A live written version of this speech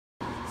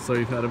So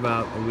you've had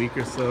about a week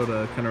or so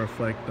to kind of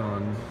reflect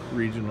on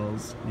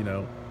regionals.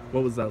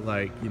 What was that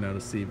like, to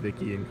see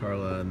Vicky and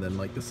Carla and then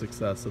like the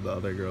success of the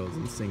other girls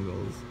in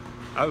singles?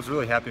 I was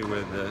really happy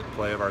with the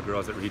play of our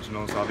girls at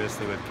regionals.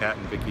 Obviously with Kat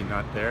and Vicky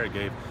not there, it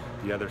gave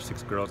the other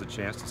 6 girls a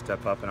chance to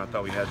step up, and I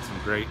thought we had some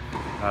great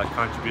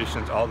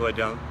contributions all the way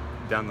down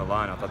the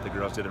line. I thought the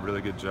girls did a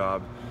really good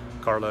job.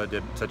 Carla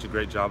did such a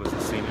great job as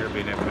a senior,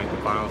 being able to make the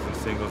finals in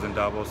singles and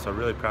doubles, so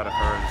really proud of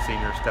her as a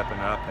senior stepping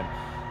up and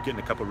getting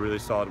a couple really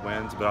solid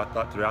wins. But I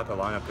thought throughout the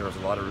lineup there was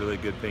a lot of really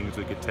good things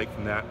we could take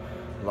from that.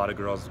 A lot of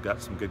girls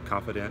got some good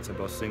confidence in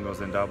both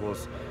singles and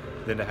doubles.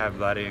 Then to have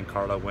Laddie and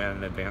Carla win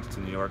and advance to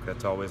New York,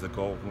 that's always a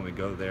goal when we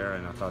go there,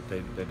 and I thought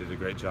they did a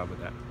great job with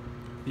that.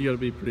 You got to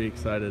be pretty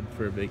excited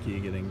for Vicky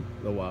getting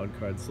the wild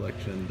card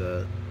selection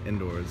to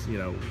indoors.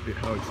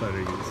 How excited are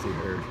you to see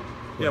her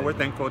play? Yeah, we're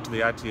thankful to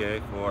the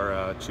ITA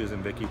for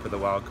choosing Vicky for the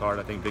wild card.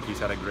 I think Vicky's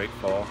had a great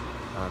fall.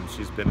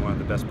 She's been one of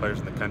the best players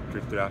in the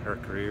country throughout her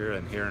career,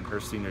 and here in her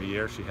senior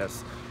year she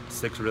has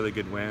 6 really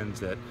good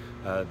wins at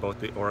both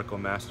the Oracle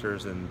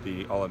Masters and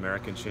the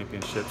All-American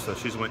Championships. So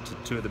she's went to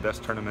 2 of the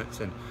best tournaments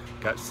and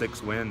got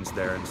 6 wins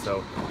there. And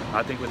so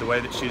I think with the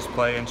way that she's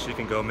playing, she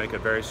can go make a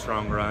very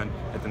strong run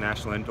at the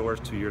National Indoors.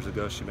 2 years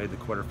ago she made the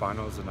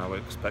quarterfinals, and I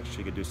would expect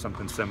she could do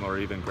something similar or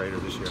even greater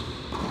this year.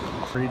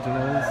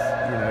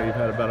 Regionals, you've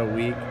had about a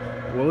week.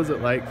 What was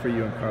it like for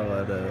you and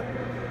Carla to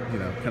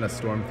kind of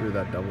storm through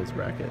that doubles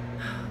bracket?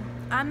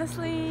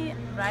 Honestly,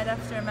 right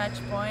after match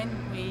point,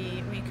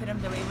 we couldn't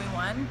believe we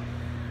won.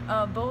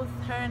 Both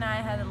her and I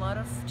had a lot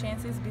of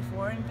chances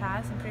before in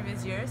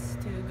previous years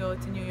to go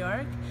to New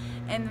York,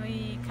 and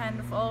we kind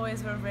of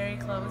always were very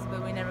close,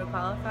 but we never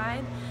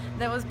qualified.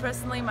 That was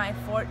personally my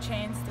 4th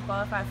chance to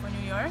qualify for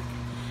New York,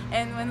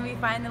 and when we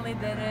finally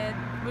did it,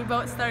 we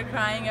both started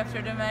crying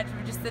after the match.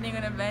 We were just sitting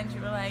on a bench.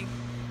 We were like,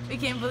 we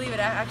can't believe it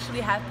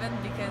actually happened,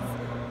 because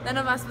none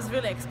of us was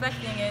really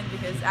expecting it,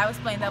 because I was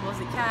playing doubles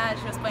with Kat,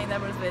 she was playing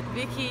doubles with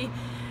Vicky,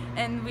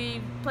 and we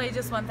played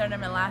just 1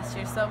 tournament last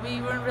year, so we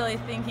weren't really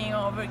thinking,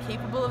 oh, we're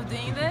capable of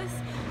doing this,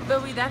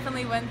 but we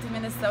definitely went to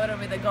Minnesota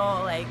with a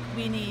goal, like,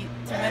 we need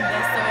to win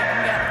this so we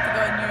can get to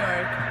go to New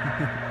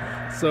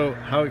York. So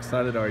how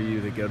excited are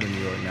you to go to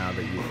New York now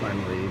that you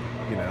finally,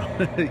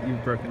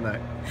 you've broken that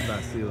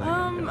ceiling?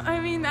 I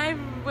mean, I've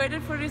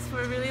waited for this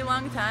for a really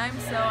long time,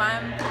 so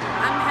I'm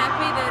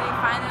happy that it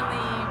finally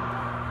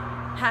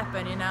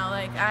happened.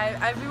 Like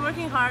I've been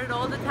working hard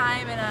all the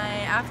time, and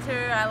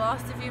after I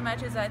lost a few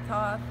matches, I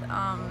thought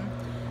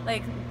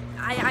like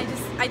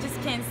I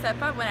just can't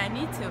step up when I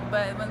need to.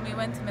 But when we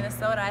went to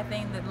Minnesota, I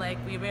think that like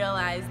we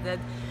realized that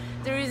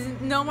there is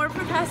no more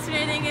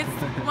procrastinating. It's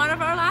one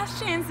of our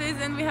last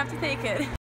chances, and we have to take it.